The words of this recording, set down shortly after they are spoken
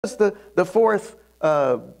is the fourth,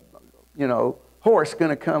 horse going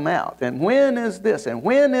to come out? And when is this? And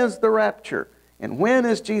when is the rapture? And when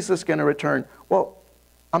is Jesus going to return? Well,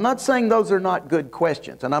 I'm not saying those are not good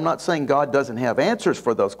questions, and I'm not saying God doesn't have answers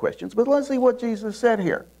for those questions, but let's see what Jesus said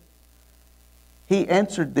here. He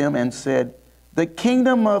answered them and said, "The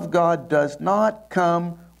kingdom of God does not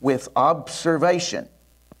come with observation."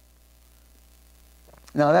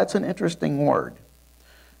 Now that's an interesting word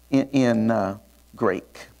in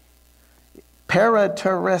Greek.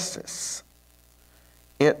 Parateresis.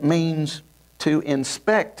 It means to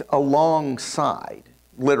inspect alongside.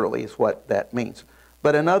 Literally is what that means.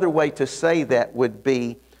 But another way to say that would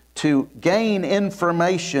be to gain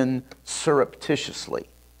information surreptitiously.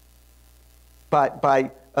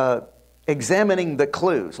 By examining the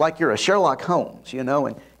clues, like you're a Sherlock Holmes,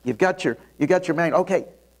 and you've got your man. Okay,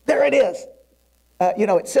 there it is.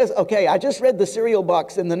 It says, okay, I just read the cereal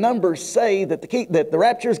box, and the numbers say that the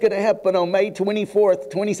rapture is going to happen on May 24th,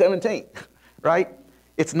 2017, right?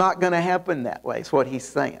 It's not going to happen that way. Is what he's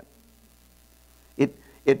saying.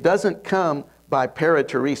 It doesn't come by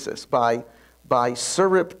parateresis, by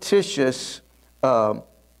surreptitious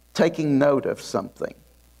taking note of something.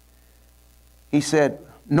 He said,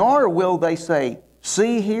 "Nor will they say,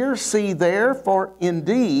 'See here, see there, for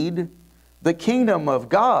indeed the kingdom of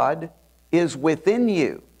God is within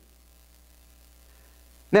you.'"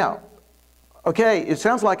 Now, okay, it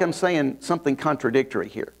sounds like I'm saying something contradictory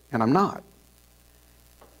here, and I'm not.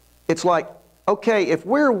 It's like, okay, if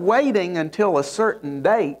we're waiting until a certain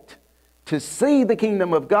date to see the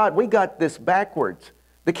kingdom of God, we got this backwards.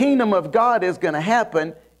 The kingdom of God is going to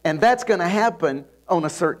happen, and that's going to happen on a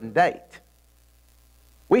certain date.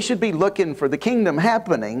 We should be looking for the kingdom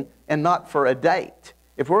happening and not for a date.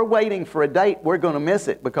 If we're waiting for a date, we're going to miss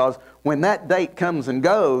it, because when that date comes and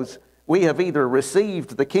goes, we have either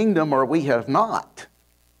received the kingdom or we have not.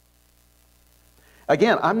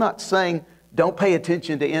 Again, I'm not saying don't pay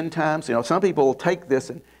attention to end times. Some people will take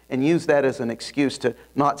this and use that as an excuse to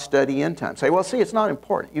not study end times. Say, well, see, it's not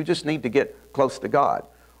important. You just need to get close to God.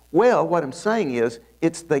 Well, what I'm saying is,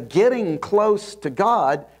 it's the getting close to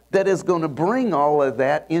God that is going to bring all of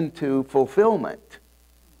that into fulfillment.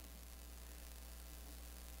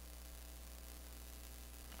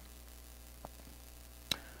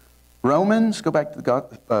 Romans, go back to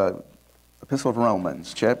the Epistle of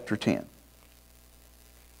Romans, chapter 10.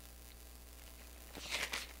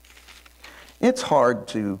 It's hard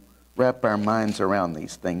to wrap our minds around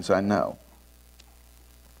these things, I know.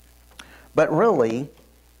 But really,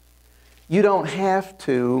 you don't have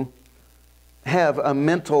to have a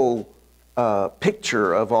mental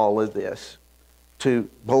picture of all of this to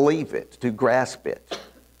believe it, to grasp it,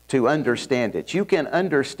 to understand it. You can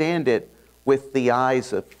understand it with the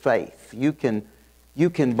eyes of faith. You can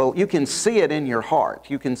see it in your heart.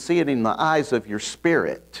 You can see it in the eyes of your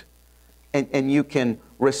spirit. And you can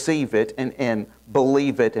receive it and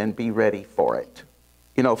believe it and be ready for it.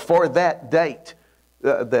 For that date,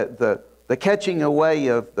 the catching away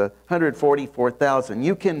of the 144,000,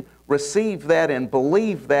 you can receive that and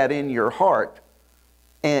believe that in your heart,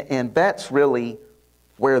 and that's really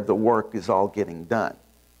where the work is all getting done.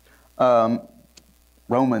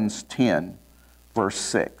 Romans 10, verse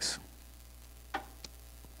 6.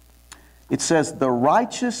 It says, "The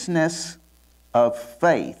righteousness of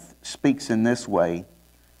faith speaks in this way,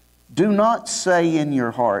 'Do not say in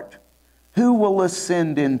your heart, who will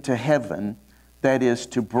ascend into heaven, that is,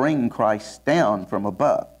 to bring Christ down from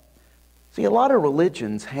above.'" See, a lot of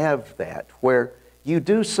religions have that, where you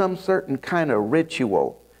do some certain kind of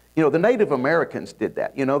ritual. The Native Americans did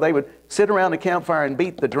that. They would sit around a campfire and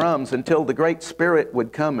beat the drums until the Great Spirit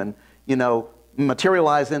would come and,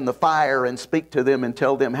 materialize in the fire and speak to them and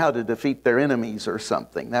tell them how to defeat their enemies or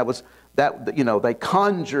something. They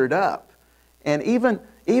conjured up. And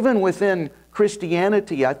even within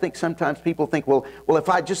Christianity, I think sometimes people think, well, if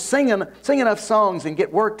I just sing enough songs and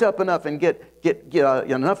get worked up enough and get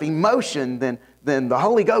enough emotion, then the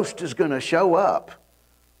Holy Ghost is going to show up.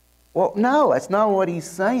 Well, no, that's not what he's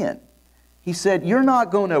saying. He said, you're not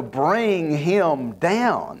going to bring him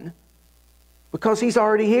down because he's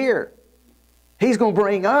already here. He's going to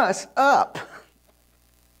bring us up.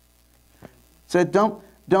 So don't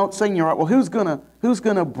say in your heart, well, who's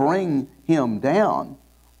going to bring him down?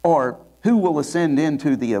 Or who will ascend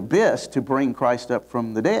into the abyss to bring Christ up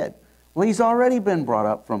from the dead? Well, he's already been brought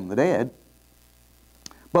up from the dead.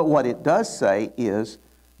 But what it does say is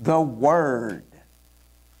the Word.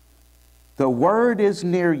 The Word is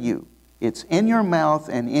near you. It's in your mouth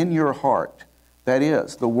and in your heart. That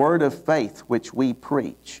is, the word of faith which we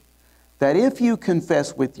preach. That if you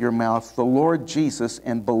confess with your mouth the Lord Jesus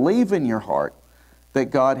and believe in your heart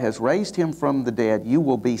that God has raised him from the dead, you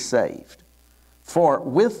will be saved. For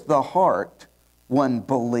with the heart one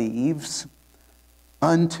believes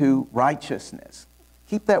unto righteousness.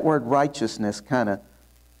 Keep that word righteousness kind of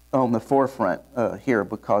on the forefront here,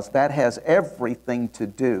 because that has everything to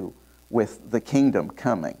do with the kingdom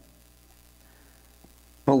coming.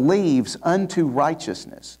 Believes unto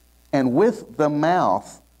righteousness, and with the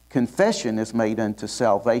mouth confession is made unto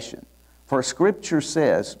salvation. For Scripture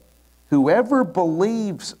says, whoever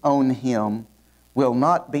believes on him will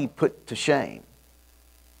not be put to shame.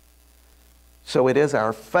 So it is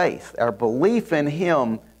our faith, our belief in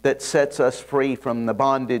him, that sets us free from the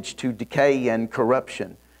bondage to decay and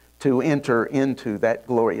corruption, to enter into that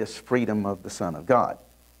glorious freedom of the Son of God.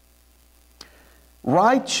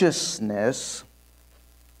 Righteousness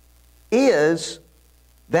is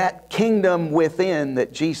that kingdom within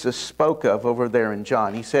that Jesus spoke of over there in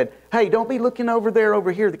John. He said, hey, don't be looking over there,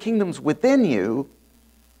 over here. The kingdom's within you.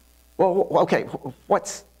 Well, okay,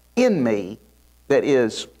 what's in me that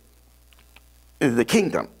is the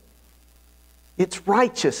kingdom? It's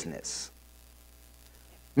righteousness.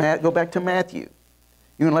 Matt, go back to Matthew.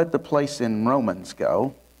 You can let the place in Romans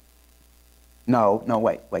go. No,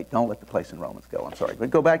 wait, don't let the place in Romans go. I'm sorry. But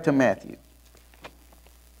go back to Matthew.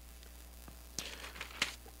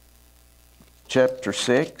 Chapter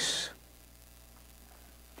 6,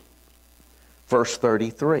 verse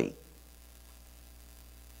 33.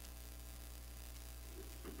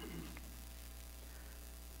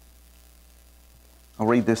 I'll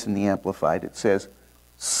read this in the Amplified. It says,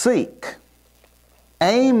 seek,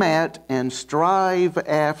 aim at, and strive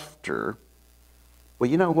after. Well,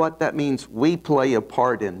 you know what? That means we play a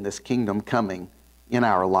part in this kingdom coming in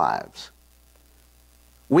our lives.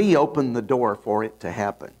 We open the door for it to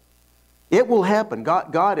happen. It will happen.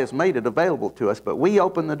 God has made it available to us, but we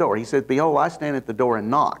open the door. He said, behold, I stand at the door and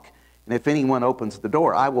knock. And if anyone opens the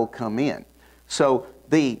door, I will come in. So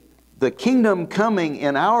the kingdom coming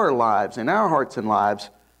in our lives, in our hearts and lives,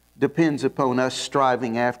 depends upon us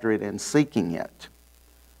striving after it and seeking it.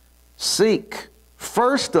 Seek,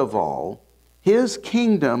 first of all, his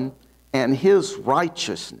kingdom and his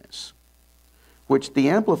righteousness, which the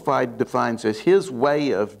Amplified defines as his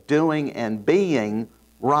way of doing and being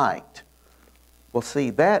right. Well, see,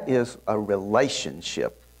 that is a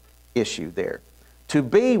relationship issue there. To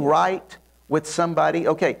be right with somebody,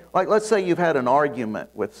 okay, like let's say you've had an argument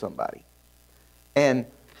with somebody and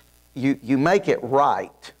you make it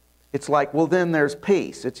right. It's like, well, then there's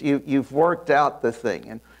peace. You've worked out the thing,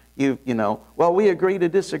 and you know, well, we agree to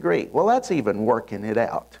disagree. Well, that's even working it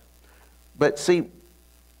out. But see,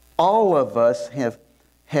 all of us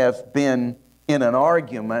have been in an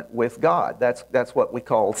argument with God. That's what we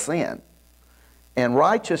call sin. And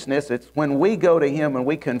righteousness, it's when we go to him and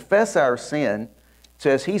we confess our sin. It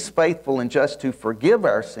says he's faithful and just to forgive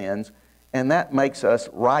our sins, and that makes us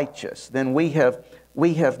righteous. Then we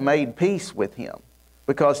have made peace with him,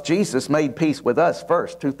 because Jesus made peace with us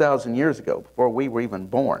first 2,000 years ago, before we were even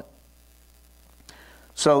born.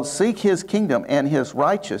 So seek his kingdom and his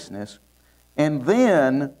righteousness, and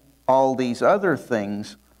then all these other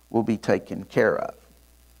things will be taken care of.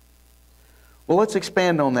 Well, let's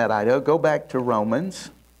expand on that idea. Go back to Romans.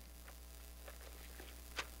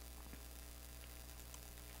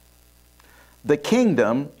 The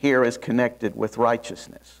kingdom here is connected with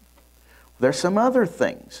righteousness. There's some other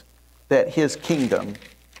things that his kingdom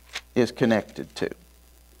is connected to.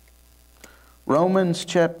 Romans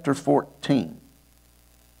chapter 14.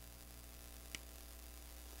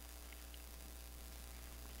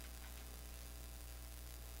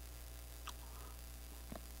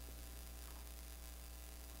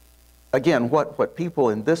 Again, what people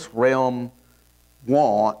in this realm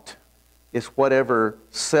want is whatever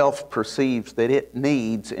self perceives that it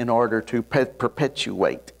needs in order to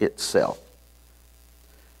perpetuate itself.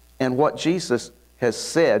 And what Jesus has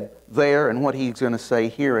said there, and what he's going to say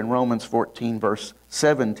here in Romans 14, verse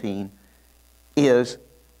 17, is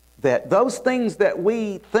that those things that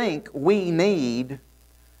we think we need,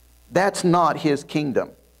 that's not his kingdom.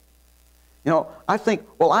 You know, I think,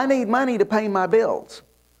 well, I need money to pay my bills.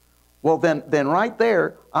 Well, then right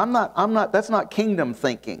there, that's not kingdom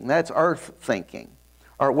thinking. That's earth thinking.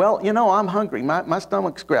 Or, well, you know, I'm hungry. My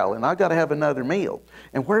stomach's growling. I've got to have another meal.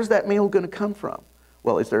 And where's that meal going to come from?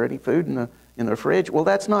 Well, is there any food in the fridge? Well,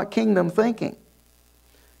 that's not kingdom thinking.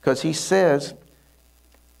 Because he says,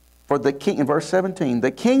 in verse 17, the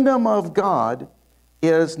kingdom of God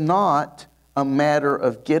is not a matter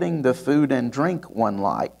of getting the food and drink one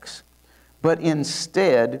likes, but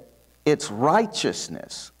instead it's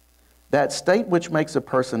righteousness. That state which makes a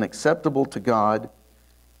person acceptable to God,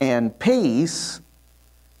 and peace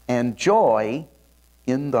and joy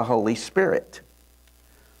in the Holy Spirit.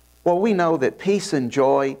 Well, we know that peace and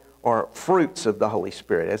joy are fruits of the Holy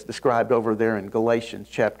Spirit, as described over there in Galatians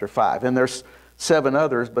chapter 5. And there's 7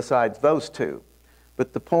 others besides those 2.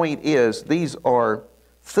 But the point is, these are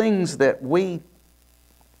things that we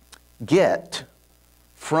get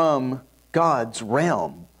from God's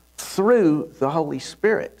realm through the Holy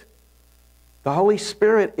Spirit. The Holy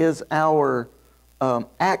Spirit is our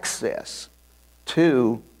access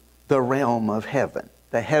to the realm of heaven,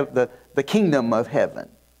 the kingdom of heaven.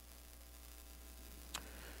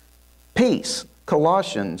 Peace,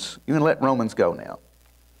 Colossians, you can let Romans go now.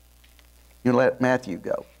 You can let Matthew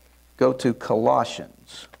go. Go to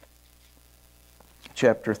Colossians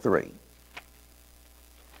chapter 3.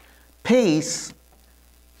 Peace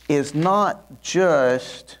is not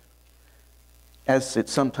just, as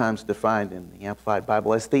it's sometimes defined in the Amplified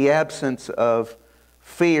Bible, as the absence of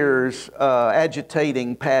fears,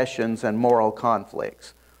 agitating passions, and moral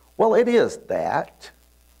conflicts. Well, it is that.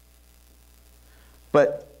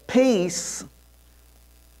 But peace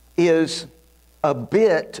is a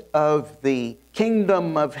bit of the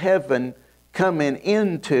kingdom of heaven coming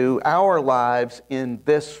into our lives in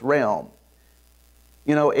this realm.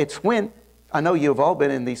 You know, it's when, I know you've all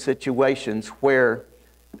been in these situations where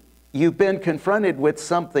you've been confronted with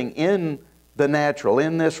something in the natural,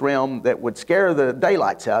 in this realm, that would scare the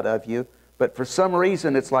daylights out of you, but for some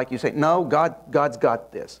reason it's like you say, no, God's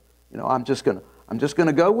got this. You know, I'm just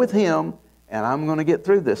gonna go with Him, and I'm gonna get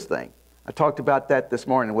through this thing. I talked about that this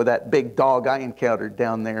morning with that big dog I encountered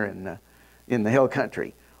down there in the hill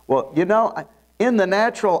country. Well, you know, in the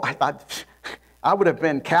natural, I would have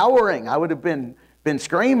been cowering. I would have been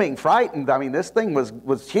screaming, frightened. I mean, this thing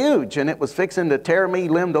was huge, and it was fixing to tear me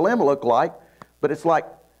limb to limb, it looked like. But it's like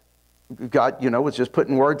God, you know, was just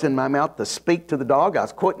putting words in my mouth to speak to the dog. I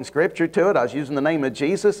was quoting scripture to it. I was using the name of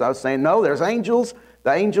Jesus. I was saying, no, there's angels.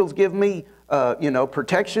 The angels give me, you know,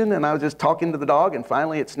 protection. And I was just talking to the dog, and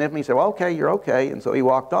finally it sniffed me. He said, well, okay, you're okay. And so he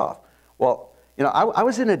walked off. Well, you know, I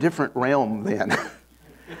was in a different realm then.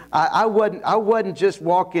 I wasn't just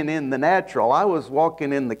walking in the natural. I was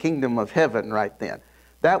walking in the kingdom of heaven right then.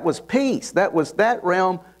 That was peace. That was that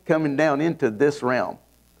realm coming down into this realm.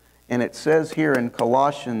 And it says here in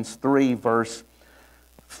Colossians 3, verse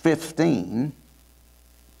 15,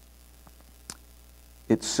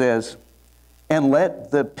 it says, and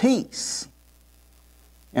let the peace,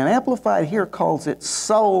 and Amplified here calls it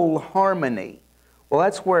soul harmony. Well,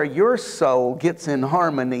 that's where your soul gets in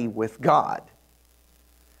harmony with God.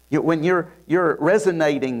 When you're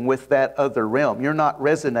resonating with that other realm, you're not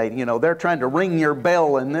resonating. You know, they're trying to ring your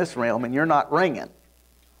bell in this realm, and you're not ringing.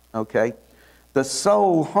 Okay? The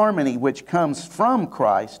soul harmony which comes from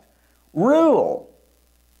Christ, rule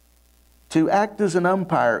to act as an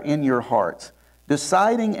umpire in your hearts,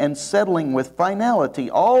 deciding and settling with finality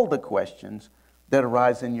all the questions that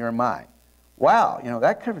arise in your mind. Wow, you know,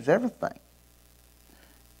 that covers everything.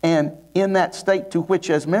 And in that state to which,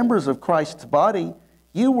 as members of Christ's body,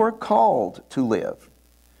 you were called to live,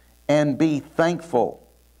 and be thankful,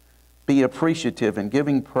 be appreciative, and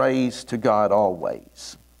giving praise to God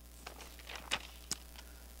always.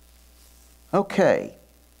 Okay,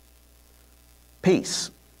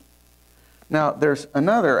 peace. Now, there's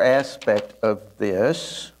another aspect of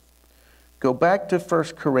this. Go back to 1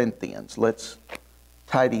 Corinthians. Let's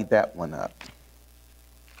tidy that one up.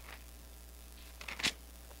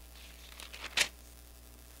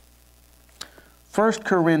 1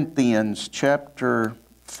 Corinthians chapter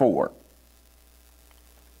 4.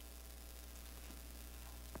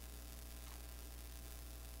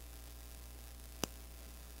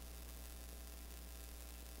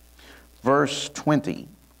 Verse 20.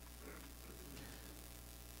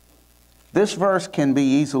 This verse can be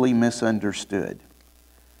easily misunderstood.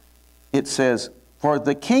 It says, for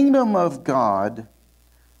the kingdom of God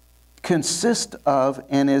consists of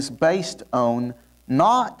and is based on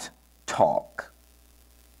not talk,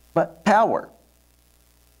 but power.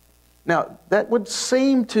 Now, that would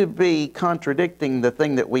seem to be contradicting the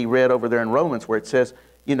thing that we read over there in Romans, where it says,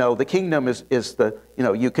 you know, the kingdom is the, you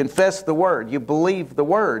know, you confess the word, you believe the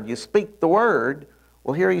word, you speak the word.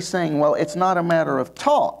 Well, here he's saying, well, it's not a matter of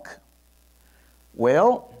talk.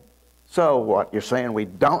 Well, so what? You're saying we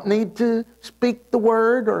don't need to speak the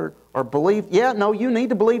word or believe? Yeah, no, you need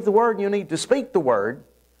to believe the word and you need to speak the word.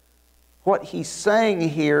 What he's saying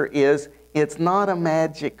here is it's not a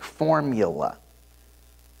magic formula.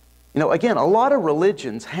 You know, again, a lot of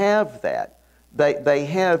religions have that. They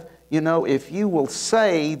have, you know, if you will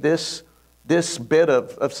say this bit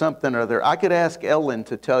of something or other. I could ask Ellen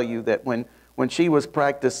to tell you that when she was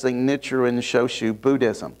practicing Nichiren Shoshu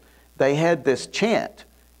Buddhism, they had this chant.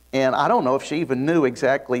 And I don't know if she even knew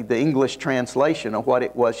exactly the English translation of what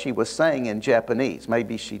it was she was saying in Japanese.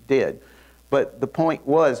 Maybe she did. But the point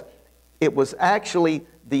was, it was actually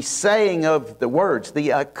the saying of the words, the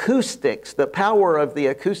acoustics, the power of the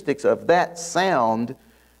acoustics of that sound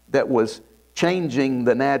that was changing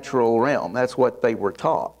the natural realm. That's what they were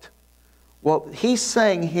taught. Well, he's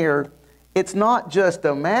saying here, it's not just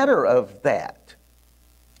a matter of that.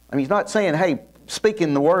 I mean, he's not saying, hey,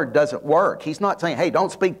 speaking the word doesn't work. He's not saying, hey,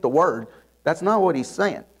 don't speak the word. That's not what he's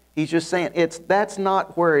saying. He's just saying that's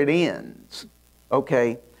not where it ends,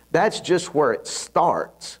 okay? That's just where it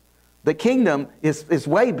starts. The kingdom is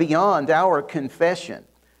way beyond our confession.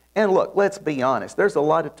 And look, let's be honest. There's a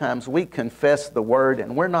lot of times we confess the word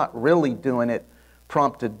and we're not really doing it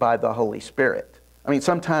prompted by the Holy Spirit. I mean,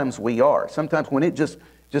 sometimes we are. Sometimes when it just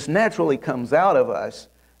naturally comes out of us,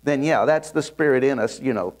 then yeah, that's the Spirit in us,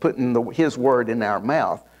 you know, putting His word in our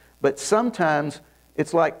mouth. But sometimes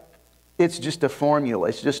it's like it's just a formula.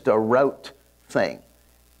 It's just a rote thing.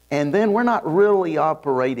 And then we're not really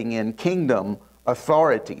operating in kingdom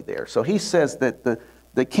authority there. So he says that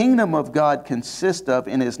the kingdom of God consists of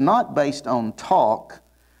and is not based on talk,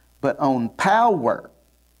 but on power.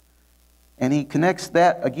 And he connects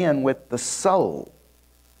that again with the soul.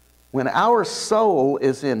 When our soul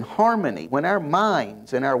is in harmony, when our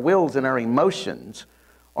minds and our wills and our emotions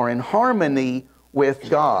are in harmony with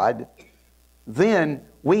God, then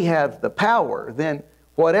we have the power. Then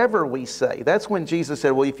whatever we say, that's when Jesus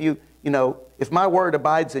said, well, if my word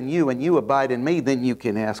abides in you and you abide in me, then you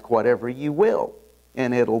can ask whatever you will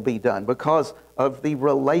and it'll be done because of the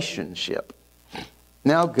relationship.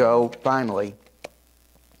 Now go finally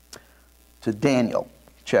to Daniel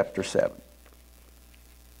chapter 7.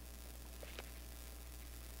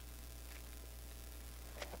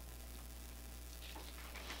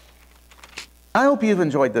 I hope you've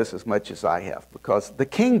enjoyed this as much as I have, because the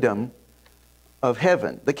kingdom of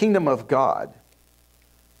heaven, the kingdom of God,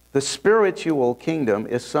 the spiritual kingdom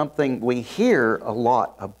is something we hear a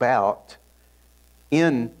lot about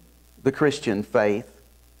in the Christian faith,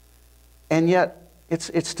 and yet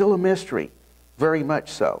it's still a mystery, very much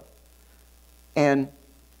so. And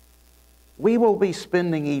we will be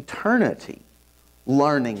spending eternity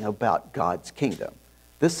learning about God's kingdom.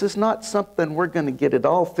 This is not something we're going to get it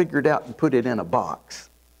all figured out and put it in a box.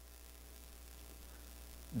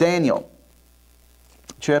 Daniel,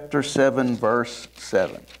 chapter 7, verse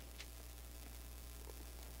 7.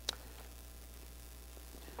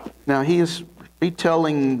 Now he is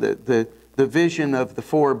retelling the vision of the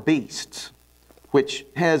four beasts, which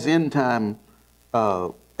has end time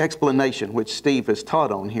explanation, which Steve has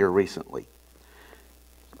taught on here recently.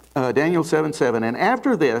 Daniel 7:7. And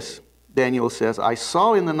after this, Daniel says, I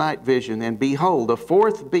saw in the night vision, and behold, a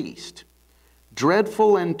fourth beast,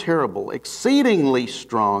 dreadful and terrible, exceedingly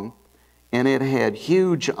strong, and it had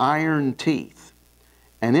huge iron teeth.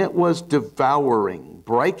 And it was devouring,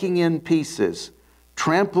 breaking in pieces,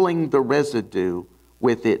 trampling the residue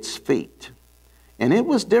with its feet. And it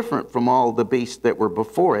was different from all the beasts that were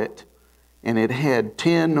before it, and it had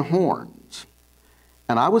 10 horns.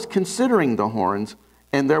 And I was considering the horns,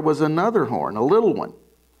 and there was another horn, a little one,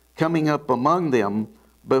 coming up among them,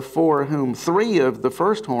 before whom 3 of the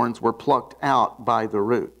first horns were plucked out by the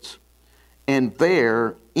roots. And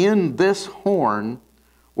there, in this horn,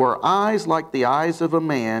 were eyes like the eyes of a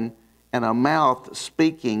man, and a mouth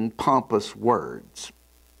speaking pompous words.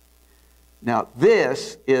 Now,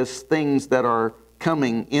 this is things that are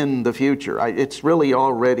coming in the future. It's really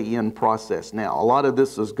already in process now. A lot of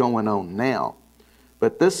this is going on now.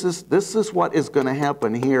 But this is what is going to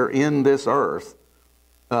happen here in this earth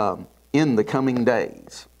in the coming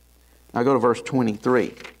days. Now go to verse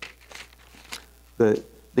 23.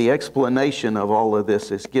 The explanation of all of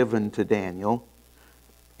this is given to Daniel.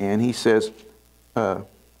 And he says,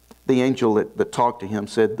 the angel that talked to him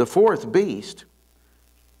said, the fourth beast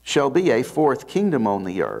shall be a fourth kingdom on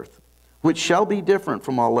the earth, which shall be different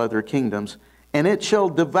from all other kingdoms, and it shall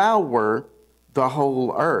devour the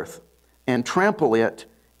whole earth, and trample it,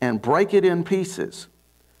 and break it in pieces.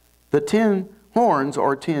 The 10 horns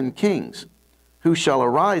are 10 kings, who shall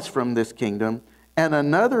arise from this kingdom, and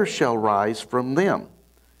another shall rise from them.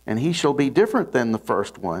 And he shall be different than the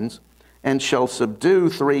first ones, and shall subdue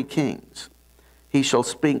 3 kings. He shall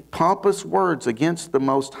speak pompous words against the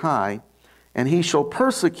Most High, and he shall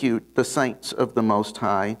persecute the saints of the Most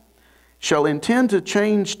High, shall intend to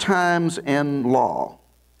change times and law.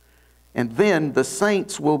 And then the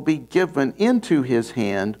saints will be given into his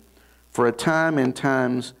hand for a time and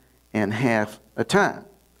times and half a time,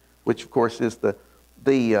 which of course is the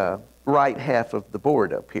right half of the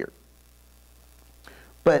board up here.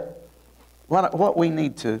 But what we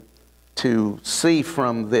need to to see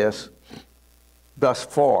from this thus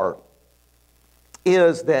far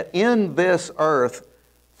is that in this earth,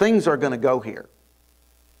 things are going to go here.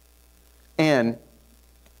 And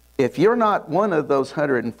if you're not one of those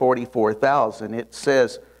 144,000, it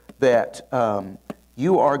says that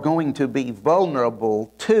you are going to be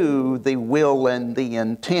vulnerable to the will and the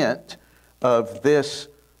intent of this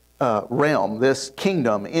realm, this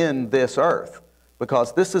kingdom in this earth.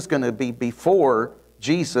 Because this is going to be before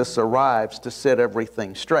Jesus arrives to set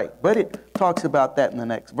everything straight. But it talks about that in the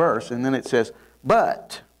next verse. And then it says,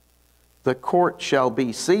 but the court shall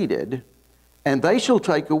be seated, and they shall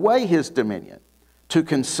take away his dominion, to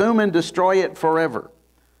consume and destroy it forever.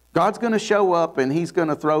 God's going to show up, and he's going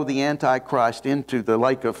to throw the Antichrist into the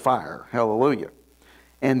lake of fire. Hallelujah.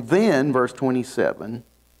 And then, verse 27,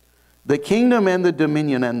 the kingdom and the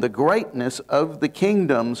dominion and the greatness of the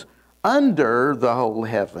kingdoms under the whole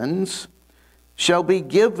heavens shall be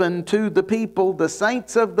given to the people, the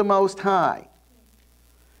saints of the Most High.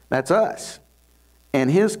 That's us. And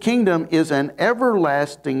his kingdom is an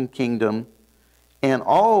everlasting kingdom, and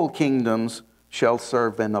all kingdoms shall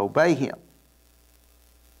serve and obey him.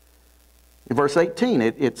 In verse 18,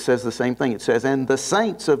 it says the same thing. It says, and the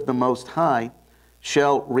saints of the Most High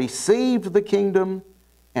shall receive the kingdom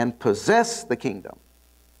and possess the kingdom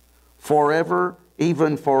forever,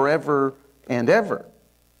 even forever and ever.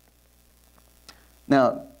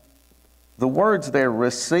 Now, the words there,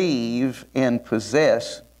 receive and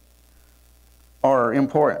possess, are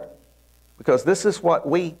important, because this is what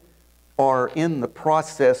we are in the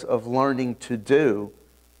process of learning to do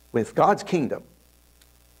with God's kingdom.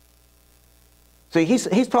 See,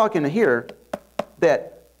 he's talking here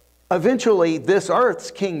that eventually this earth's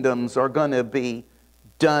kingdoms are going to be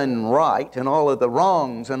done right, and all of the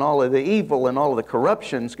wrongs and all of the evil and all of the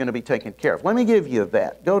corruption is going to be taken care of. Let me give you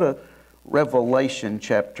that. Go to Revelation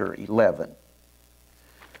chapter 11.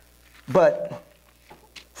 But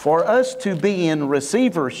for us to be in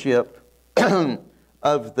receivership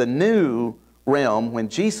of the new realm when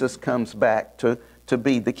Jesus comes back to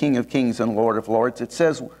be the King of Kings and Lord of Lords, it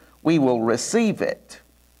says we will receive it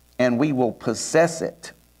and we will possess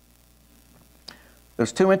it.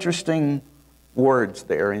 There's two interesting words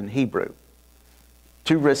there in Hebrew.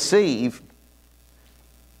 To receive,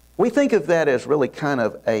 we think of that as really kind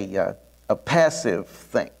of a passive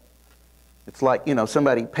thing. It's like,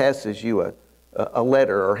 somebody passes you a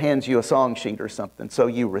letter or hands you a song sheet or something, so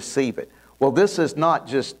you receive it. Well, this is not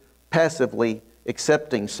just passively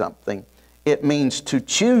accepting something. It means to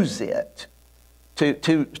choose it,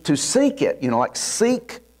 to seek it. Like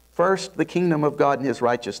seek first the kingdom of God and his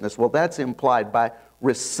righteousness. Well, that's implied by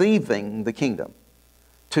receiving the kingdom.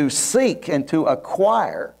 To seek and to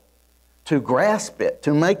acquire, to grasp it,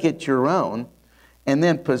 to make it your own, and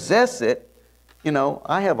then possess it.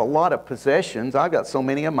 I have a lot of possessions. I've got so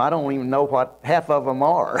many of them, I don't even know what half of them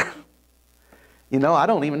are. I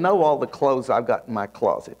don't even know all the clothes I've got in my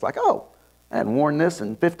closet. It's like, oh, I hadn't worn this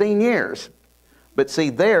in 15 years. But see,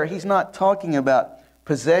 there, he's not talking about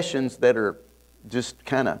possessions that are just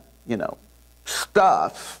kind of,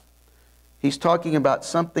 stuff. He's talking about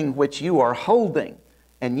something which you are holding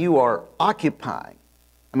and you are occupying.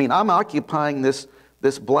 I mean, I'm occupying this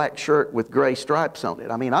black shirt with gray stripes on it.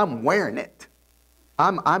 I mean, I'm wearing it.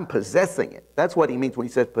 I'm possessing it. That's what he means when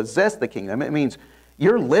he says possess the kingdom. It means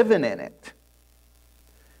you're living in it.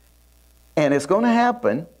 And it's going to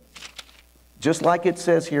happen just like it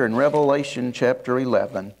says here in Revelation chapter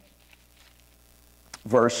 11,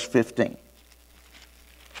 verse 15.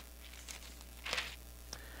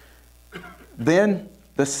 Then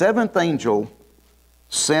the seventh angel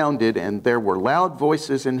sounded, and there were loud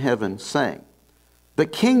voices in heaven saying, the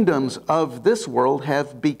kingdoms of this world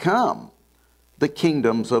have become the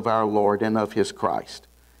kingdoms of our Lord and of his Christ,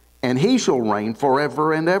 and he shall reign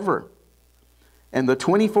forever and ever. And the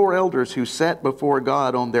 24 elders who sat before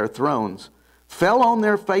God on their thrones fell on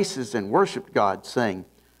their faces and worshiped God, saying,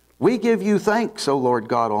 we give you thanks, O Lord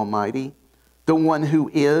God Almighty, the one who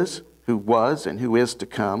is, who was, and who is to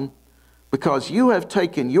come, because you have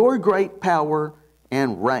taken your great power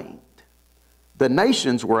and reigned. The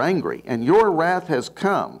nations were angry, and your wrath has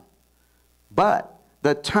come. But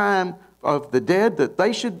the time of the dead, that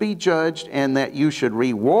they should be judged, and that you should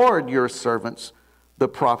reward your servants, the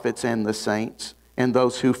prophets and the saints, and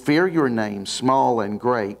those who fear your name, small and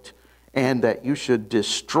great, and that you should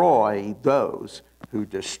destroy those who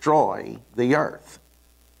destroy the earth.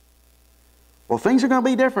 Well, things are going to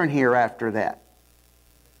be different here after that.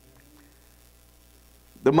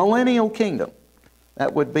 The millennial kingdom,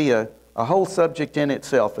 that would be a whole subject in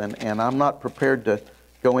itself, and I'm not prepared to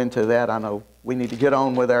go into that. I know we need to get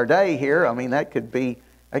on with our day here. I mean, that could be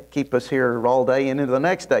That could keep us here all day and into the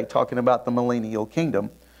next day talking about the millennial kingdom.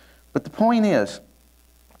 But the point is,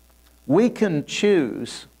 we can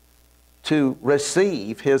choose to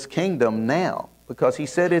receive His kingdom now because He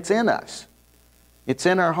said it's in us. It's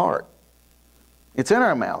in our heart. It's in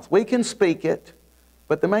our mouth. We can speak it,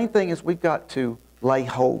 but the main thing is we've got to lay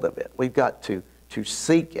hold of it. We've got to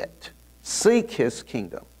seek it. Seek His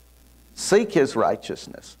kingdom. Seek His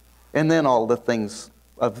righteousness. And then all the things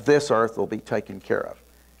of this earth will be taken care of.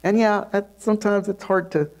 And yeah, sometimes it's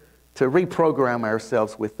hard to reprogram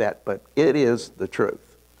ourselves with that, but it is the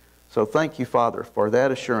truth. So thank you, Father, for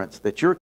that assurance that your